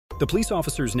The police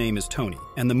officer's name is Tony,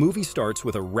 and the movie starts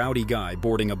with a rowdy guy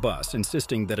boarding a bus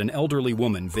insisting that an elderly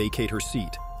woman vacate her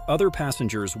seat. Other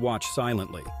passengers watch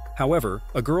silently. However,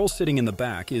 a girl sitting in the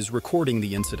back is recording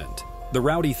the incident. The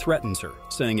rowdy threatens her,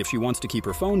 saying if she wants to keep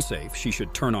her phone safe, she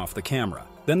should turn off the camera.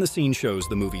 Then the scene shows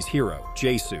the movie's hero,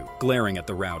 Jae-soo, glaring at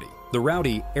the rowdy. The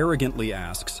rowdy arrogantly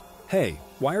asks, "Hey,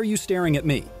 why are you staring at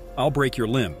me? I'll break your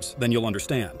limbs, then you'll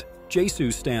understand." Jae-soo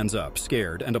stands up,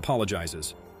 scared, and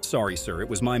apologizes. "Sorry, sir, it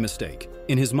was my mistake."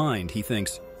 In his mind, he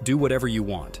thinks, "Do whatever you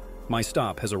want. My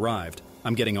stop has arrived.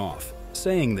 I'm getting off."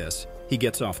 Saying this, he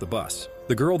gets off the bus.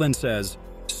 The girl then says,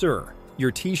 "Sir,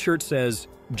 your t-shirt says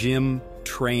gym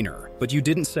trainer, but you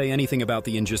didn't say anything about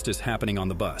the injustice happening on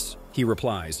the bus." He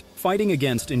replies, "Fighting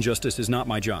against injustice is not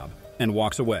my job," and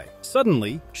walks away.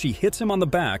 Suddenly, she hits him on the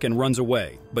back and runs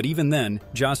away, but even then,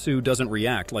 Jae-soo doesn't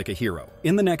react like a hero.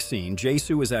 In the next scene,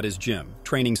 Jae-soo is at his gym,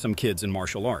 training some kids in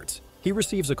martial arts. He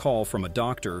receives a call from a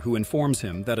doctor who informs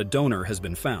him that a donor has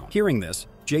been found. Hearing this,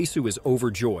 Jae-soo is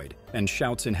overjoyed and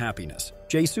shouts in happiness.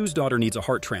 Jae-soo's daughter needs a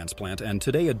heart transplant, and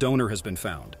today a donor has been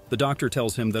found. The doctor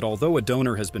tells him that although a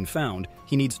donor has been found,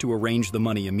 he needs to arrange the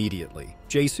money immediately.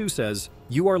 Jae-soo says,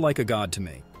 "You are like a god to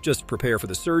me. Just prepare for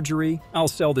the surgery, I'll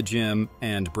sell the gym,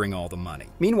 and bring all the money."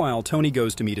 Meanwhile, Tony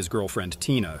goes to meet his girlfriend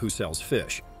Tina, who sells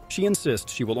fish. She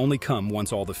insists she will only come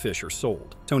once all the fish are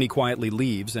sold. Tony quietly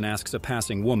leaves and asks a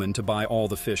passing woman to buy all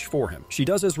the fish for him. She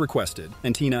does as requested,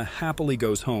 and Tina happily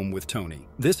goes home with Tony.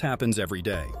 This happens every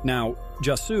day. Now,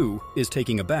 Jae-soo is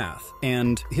taking a bath,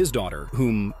 and his daughter,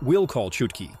 whom we'll call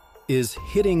Chutki, is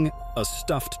hitting a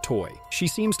stuffed toy. She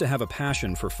seems to have a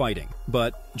passion for fighting,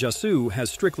 but Jae-soo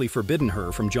has strictly forbidden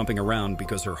her from jumping around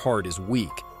because her heart is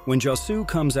weak. When Jae-soo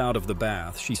comes out of the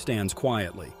bath, she stands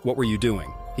quietly. "What were you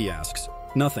doing?" he asks.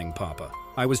 "Nothing, Papa.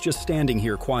 I was just standing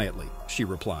here quietly," she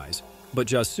replies. But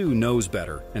Jae-soo knows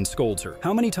better and scolds her.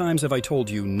 "How many times have I told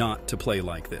you not to play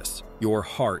like this? Your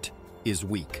heart is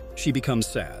weak." She becomes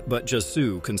sad, but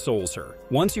Jae-soo consoles her.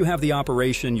 "Once you have the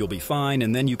operation, you'll be fine,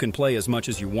 and then you can play as much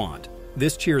as you want."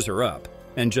 This cheers her up,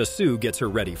 and Jae-soo gets her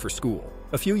ready for school.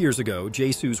 A few years ago,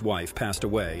 Jae-soo's wife passed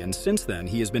away, and since then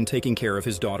he has been taking care of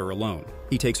his daughter alone.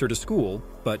 He takes her to school,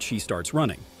 but she starts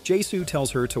running. Jae-soo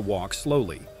tells her to walk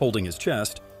slowly, holding his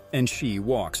chest, and she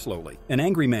walks slowly. An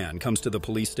angry man comes to the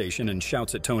police station and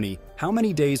shouts at Tony, "How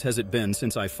many days has it been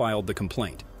since I filed the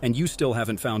complaint, and you still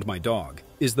haven't found my dog?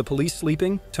 Is the police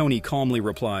sleeping?" Tony calmly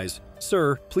replies,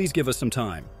 "Sir, please give us some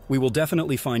time. We will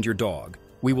definitely find your dog.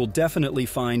 We will definitely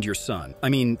find your son.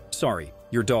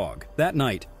 Your dog." That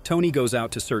night, Tony goes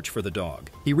out to search for the dog.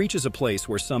 He reaches a place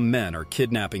where some men are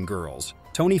kidnapping girls.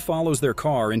 Tony follows their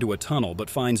car into a tunnel but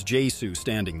finds Jae-soo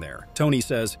standing there. Tony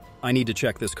says, "I need to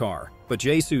check this car." But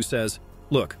Jae-soo says,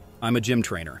 "Look, I'm a gym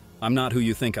trainer. I'm not who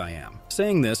you think I am."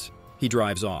 Saying this, he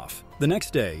drives off. The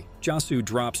next day, Jae-soo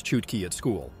drops Chutki at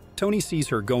school. Tony sees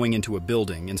her going into a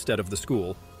building instead of the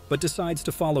school, but decides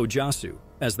to follow Jae-soo,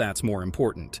 as that's more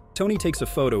important. Tony takes a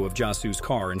photo of Jae-soo's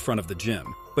car in front of the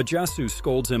gym, but Jae-soo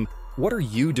scolds him, "What are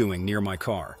you doing near my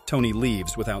car?" Tony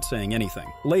leaves without saying anything.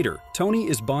 Later, Tony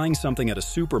is buying something at a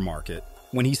supermarket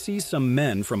when he sees some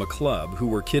men from a club who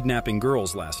were kidnapping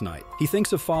girls last night. He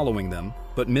thinks of following them,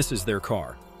 but misses their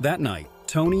car. That night,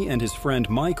 Tony and his friend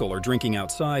Michael are drinking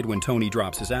outside when Tony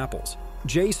drops his apples.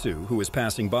 Jae-soo, who is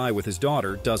passing by with his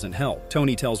daughter, doesn't help.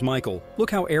 Tony tells Michael, "Look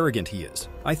how arrogant he is.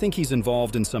 I think he's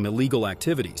involved in some illegal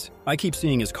activities. I keep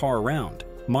seeing his car around."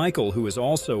 Michael, who is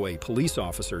also a police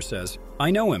officer, says, "I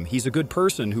know him. He's a good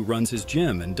person who runs his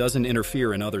gym and doesn't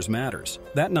interfere in others' matters."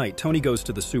 That night, Tony goes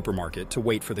to the supermarket to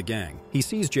wait for the gang. He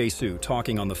sees Jae-soo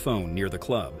talking on the phone near the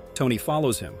club. Tony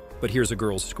follows him, but hears a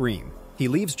girl's scream. He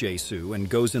leaves Jae-soo and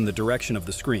goes in the direction of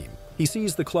the scream. He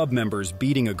sees the club members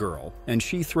beating a girl, and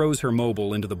she throws her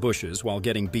mobile into the bushes while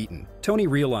getting beaten. Tony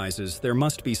realizes there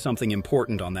must be something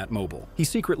important on that mobile. He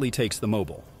secretly takes the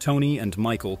mobile. Tony and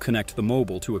Michael connect the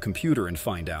mobile to a computer and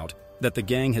find out that the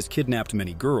gang has kidnapped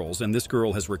many girls, and this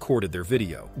girl has recorded their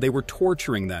video. They were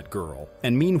torturing that girl,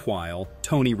 and meanwhile,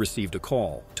 Tony received a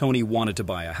call. Tony wanted to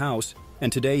buy a house,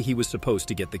 and today he was supposed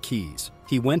to get the keys.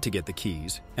 He went to get the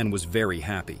keys and was very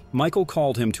happy. Michael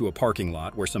called him to a parking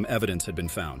lot where some evidence had been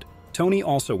found. Tony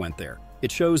also went there.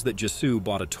 It shows that Jae-soo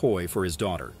bought a toy for his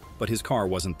daughter, but his car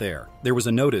wasn't there. There was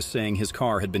a notice saying his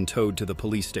car had been towed to the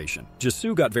police station.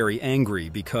 Jae-soo got very angry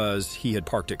because he had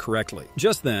parked it correctly.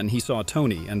 Just then, he saw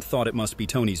Tony and thought it must be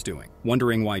Tony's doing.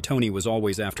 Wondering why Tony was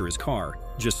always after his car,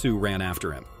 Jae-soo ran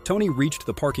after him. Tony reached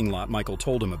the parking lot Michael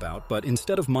told him about, but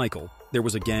instead of Michael, there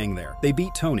was a gang there. They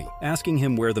beat Tony, asking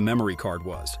him where the memory card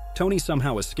was. Tony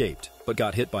somehow escaped, but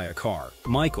got hit by a car.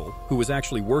 Michael, who was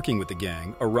actually working with the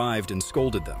gang, arrived and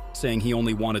scolded them, saying he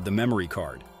only wanted the memory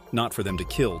card. not for them to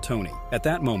kill Tony. At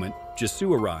that moment,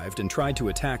 Jisoo arrived and tried to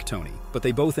attack Tony, but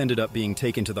they both ended up being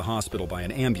taken to the hospital by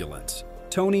an ambulance.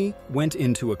 Tony went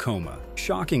into a coma.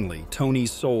 Shockingly,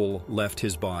 Tony's soul left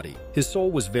his body. His soul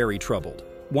was very troubled,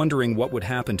 wondering what would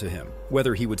happen to him,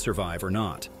 whether he would survive or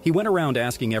not. He went around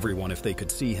asking everyone if they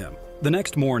could see him. The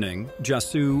next morning,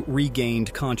 Jisoo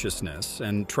regained consciousness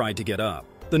and tried to get up.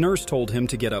 The nurse told him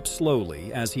to get up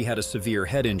slowly as he had a severe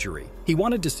head injury. He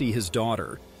wanted to see his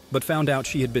daughter, but found out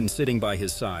she had been sitting by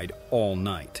his side all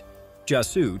night.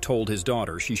 Jisoo told his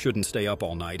daughter she shouldn't stay up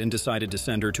all night and decided to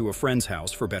send her to a friend's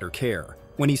house for better care.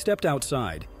 When he stepped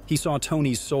outside, he saw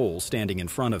Tony's soul standing in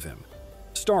front of him.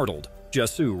 Startled,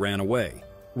 Jisoo ran away,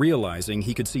 realizing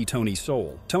he could see Tony's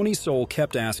soul. Tony's soul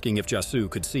kept asking if Jisoo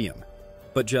could see him,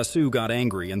 but Jisoo got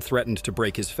angry and threatened to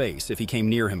break his face if he came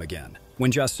near him again.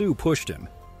 When Jisoo pushed him,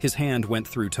 his hand went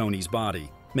through Tony's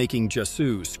body, making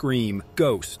Jisoo scream,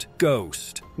 "Ghost,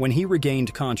 ghost." When he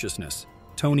regained consciousness,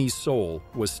 Tony's soul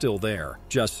was still there.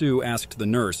 Jisoo asked the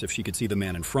nurse if she could see the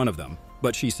man in front of them,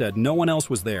 but she said no one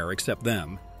else was there except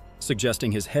them,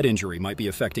 suggesting his head injury might be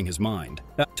affecting his mind.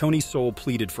 Tony's soul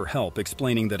pleaded for help,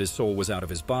 explaining that his soul was out of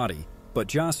his body, but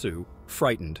Jisoo,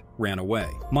 frightened, ran away.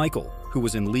 Michael, who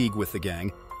was in league with the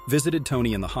gang, visited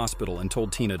Tony in the hospital and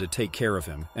told Tina to take care of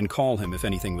him and call him if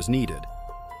anything was needed.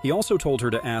 He also told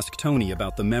her to ask Tony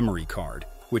about the memory card,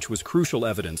 which was crucial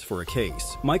evidence for a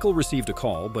case. Michael received a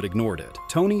call but ignored it.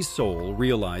 Tony's soul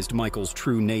realized Michael's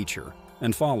true nature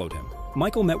and followed him.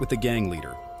 Michael met with the gang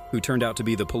leader, who turned out to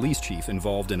be the police chief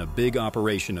involved in a big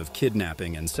operation of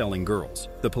kidnapping and selling girls.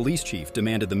 The police chief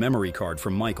demanded the memory card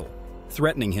from Michael,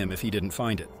 threatening him if he didn't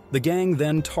find it. The gang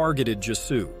then targeted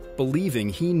Jisoo, believing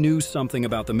he knew something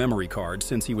about the memory card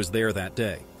since he was there that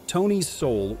day. Tony's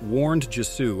soul warned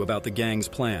Jisoo about the gang's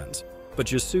plans, but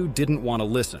Jisoo didn't want to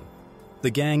listen. The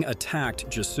gang attacked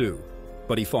Jisoo,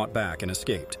 but he fought back and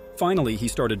escaped. Finally, he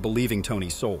started believing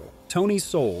Tony's soul. Tony's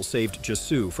soul saved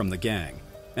Jisoo from the gang,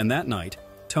 and that night,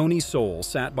 Tony's soul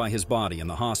sat by his body in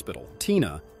the hospital.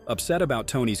 Tina, upset about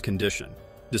Tony's condition,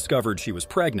 discovered she was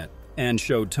pregnant and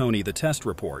showed Tony the test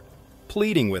report,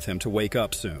 pleading with him to wake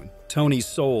up soon. Tony's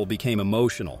soul became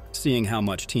emotional, seeing how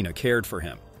much Tina cared for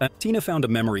him. Tina found a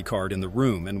memory card in the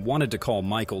room and wanted to call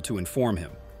Michael to inform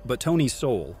him, but Tony's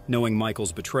soul, knowing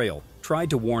Michael's betrayal, tried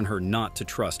to warn her not to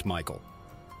trust Michael.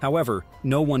 However,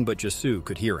 no one but Jisoo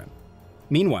could hear him.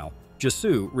 Meanwhile,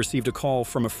 Jisoo received a call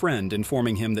from a friend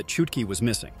informing him that Chutki was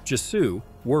missing. Jisoo,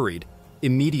 worried,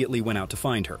 immediately went out to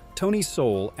find her. Tony's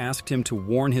soul asked him to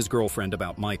warn his girlfriend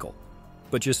about Michael,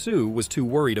 but Jisoo was too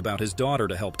worried about his daughter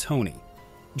to help Tony.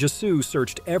 Jisoo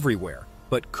searched everywhere,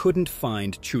 but couldn't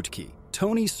find Chutki.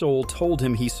 Tony's soul told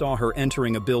him he saw her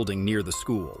entering a building near the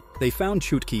school. They found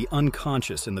Chutki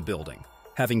unconscious in the building,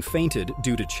 having fainted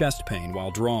due to chest pain while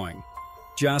drawing.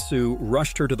 Jisoo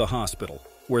rushed her to the hospital,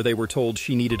 where they were told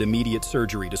she needed immediate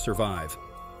surgery to survive.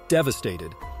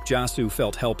 Devastated, Jisoo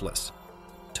felt helpless.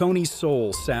 Tony's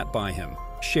soul sat by him,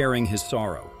 sharing his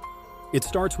sorrow. It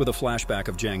starts with a flashback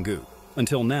of Janggu.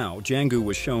 Until now, Janggu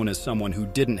was shown as someone who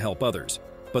didn't help others,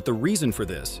 but the reason for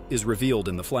this is revealed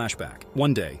in the flashback.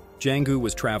 One day, Janggu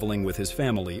was traveling with his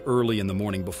family early in the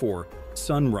morning before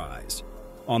sunrise.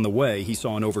 On the way, he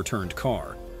saw an overturned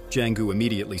car. Janggu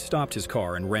immediately stopped his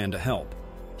car and ran to help.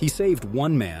 He saved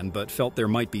one man but felt there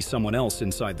might be someone else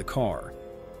inside the car.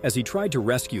 As he tried to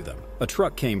rescue them, a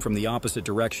truck came from the opposite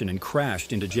direction and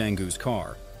crashed into Janggu's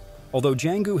car. Although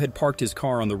Janggu had parked his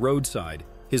car on the roadside,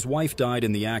 his wife died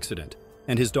in the accident,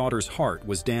 and his daughter's heart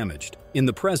was damaged. In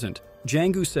the present,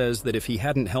 Janggu says that if he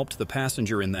hadn't helped the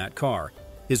passenger in that car,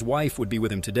 his wife would be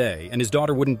with him today, and his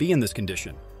daughter wouldn't be in this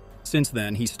condition. Since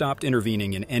then, he stopped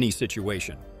intervening in any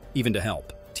situation, even to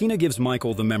help. Tina gives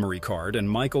Michael the memory card, and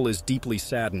Michael is deeply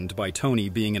saddened by Tony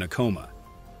being in a coma.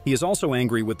 He is also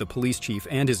angry with the police chief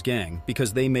and his gang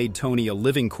because they made Tony a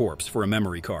living corpse for a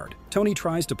memory card. Tony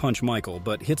tries to punch Michael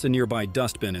but hits a nearby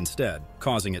dustbin instead,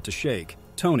 causing it to shake.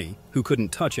 Tony, who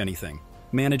couldn't touch anything,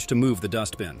 managed to move the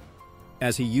dustbin.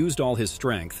 As he used all his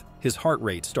strength, his heart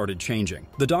rate started changing.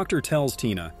 The doctor tells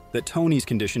Tina that Tony's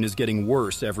condition is getting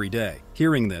worse every day.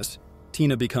 Hearing this,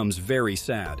 Tina becomes very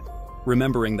sad,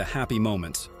 remembering the happy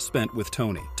moments spent with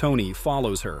Tony. Tony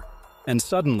follows her, and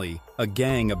suddenly, a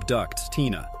gang abducts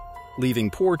Tina, leaving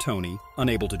poor Tony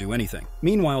unable to do anything.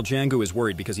 Meanwhile, Janggu is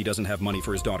worried because he doesn't have money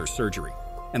for his daughter's surgery,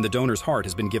 and the donor's heart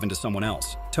has been given to someone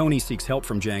else. Tony seeks help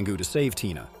from Janggu to save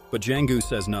Tina, but Janggu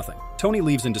says nothing. Tony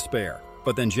leaves in despair,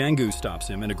 but then Janggu stops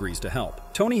him and agrees to help.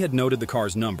 Tony had noted the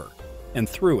car's number, and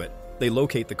through it, they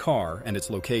locate the car and its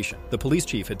location. The police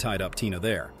chief had tied up Tina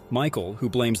there. Michael, who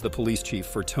blames the police chief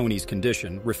for Tony's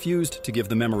condition, refused to give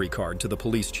the memory card to the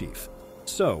police chief.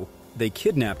 So, They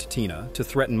kidnapped Tina to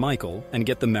threaten Michael and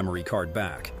get the memory card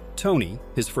back. Tony,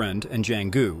 his friend, and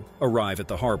Jang-gu arrive at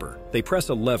the harbor. They press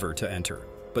a lever to enter,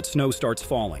 but snow starts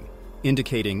falling,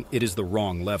 indicating it is the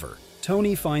wrong lever.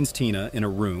 Tony finds Tina in a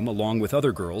room along with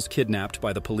other girls kidnapped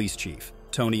by the police chief.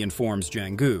 Tony informs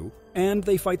Jang-gu, and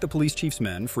they fight the police chief's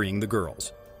men, freeing the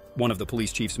girls. One of the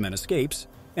police chief's men escapes,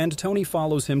 and Tony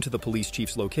follows him to the police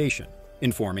chief's location,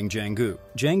 informing Jang-gu.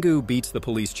 Jang-gu beats the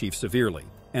police chief severely,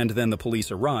 and then the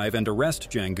police arrive and arrest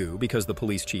Jang-gu because the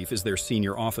police chief is their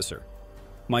senior officer.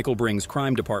 Michael brings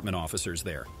crime department officers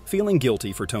there. Feeling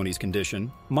guilty for Tony's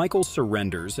condition, Michael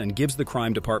surrenders and gives the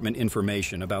crime department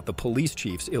information about the police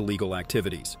chief's illegal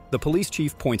activities. The police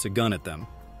chief points a gun at them,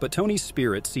 but Tony's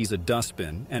spirit sees a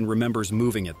dustbin and remembers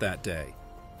moving it that day.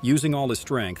 Using all his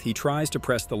strength, he tries to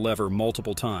press the lever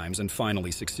multiple times and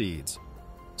finally succeeds.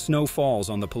 Snow falls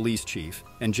on the police chief,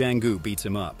 and Jang-gu beats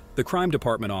him up. The crime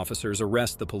department officers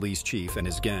arrest the police chief and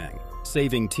his gang,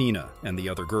 saving Tina and the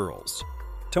other girls.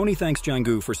 Tony thanks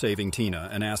Jang-gu for saving Tina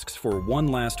and asks for one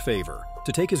last favor,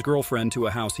 to take his girlfriend to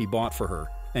a house he bought for her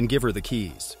and give her the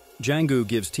keys. Jang-gu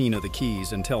gives Tina the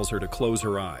keys and tells her to close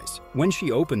her eyes. When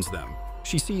she opens them,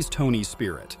 she sees Tony's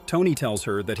spirit. Tony tells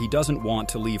her that he doesn't want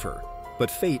to leave her, but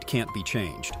fate can't be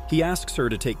changed. He asks her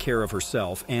to take care of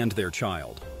herself and their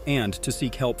child, and to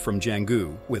seek help from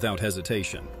Jang-gu without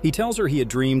hesitation. He tells her he had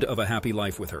dreamed of a happy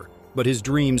life with her, but his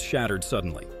dreams shattered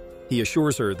suddenly. He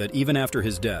assures her that even after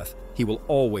his death, he will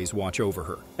always watch over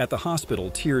her. At the hospital,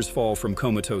 tears fall from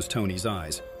comatose Tony's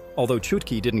eyes. Although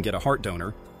Chutki didn't get a heart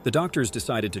donor, the doctors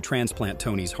decided to transplant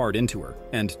Tony's heart into her,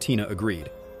 and Tina agreed.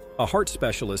 A heart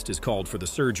specialist is called for the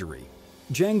surgery.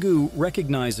 Jang-gu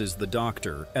recognizes the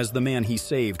doctor as the man he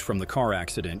saved from the car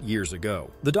accident years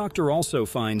ago. The doctor also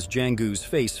finds Jang-gu's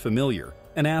face familiar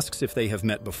and asks if they have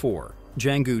met before.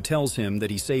 Jang-gu tells him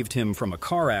that he saved him from a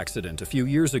car accident a few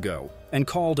years ago and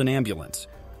called an ambulance.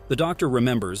 The doctor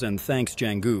remembers and thanks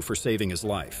Jang-gu for saving his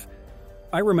life.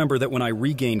 I remember that when I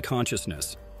regained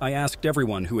consciousness, I asked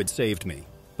everyone who had saved me,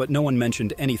 but no one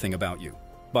mentioned anything about you.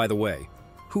 By the way,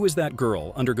 who is that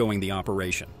girl undergoing the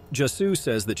operation? Jasu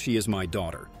says that she is my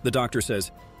daughter. The doctor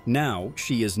says, now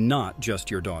she is not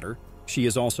just your daughter, she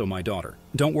is also my daughter.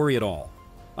 Don't worry at all.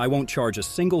 I won't charge a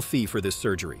single fee for this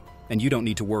surgery, and you don't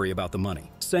need to worry about the money.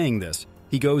 Saying this,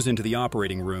 he goes into the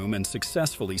operating room and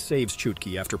successfully saves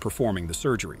Chutki after performing the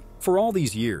surgery. For all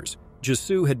these years,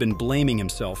 Jasu had been blaming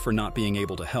himself for not being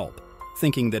able to help,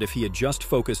 thinking that if he had just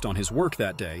focused on his work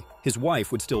that day, his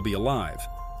wife would still be alive.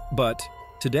 But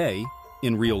today,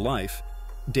 in real life,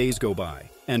 days go by,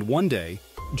 and one day,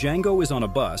 Django is on a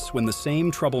bus when the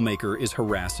same troublemaker is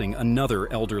harassing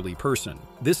another elderly person.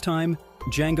 This time,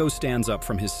 Django stands up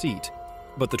from his seat,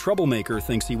 but the troublemaker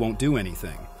thinks he won't do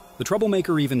anything. The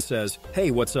troublemaker even says,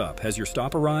 "Hey, what's up? Has your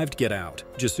stop arrived? Get out."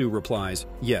 Jasu replies,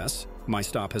 "Yes, my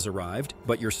stop has arrived,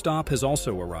 but your stop has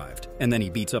also arrived." And then he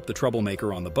beats up the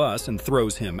troublemaker on the bus and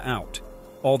throws him out.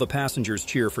 All the passengers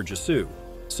cheer for Jasu.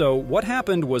 So what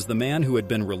happened was the man who had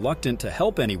been reluctant to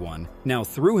help anyone now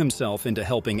threw himself into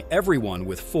helping everyone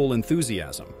with full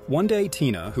enthusiasm. One day,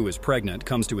 Tina, who is pregnant,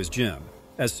 comes to his gym.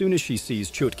 As soon as she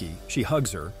sees Chutki, she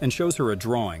hugs her and shows her a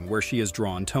drawing where she has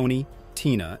drawn Tony,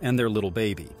 Tina, and their little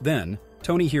baby. Then,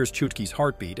 Tony hears Chutki's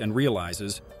heartbeat and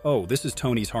realizes, oh, this is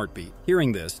Tony's heartbeat.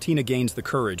 Hearing this, Tina gains the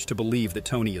courage to believe that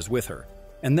Tony is with her.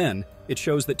 And then, it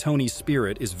shows that Tony's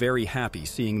spirit is very happy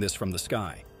seeing this from the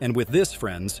sky. And with this,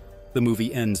 friends, the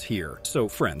movie ends here. So,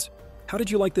 friends, how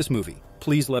did you like this movie?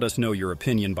 Please let us know your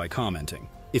opinion by commenting.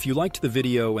 If you liked the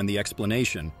video and the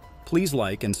explanation, please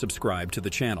like and subscribe to the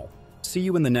channel. See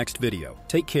you in the next video.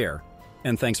 Take care,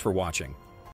 and thanks for watching.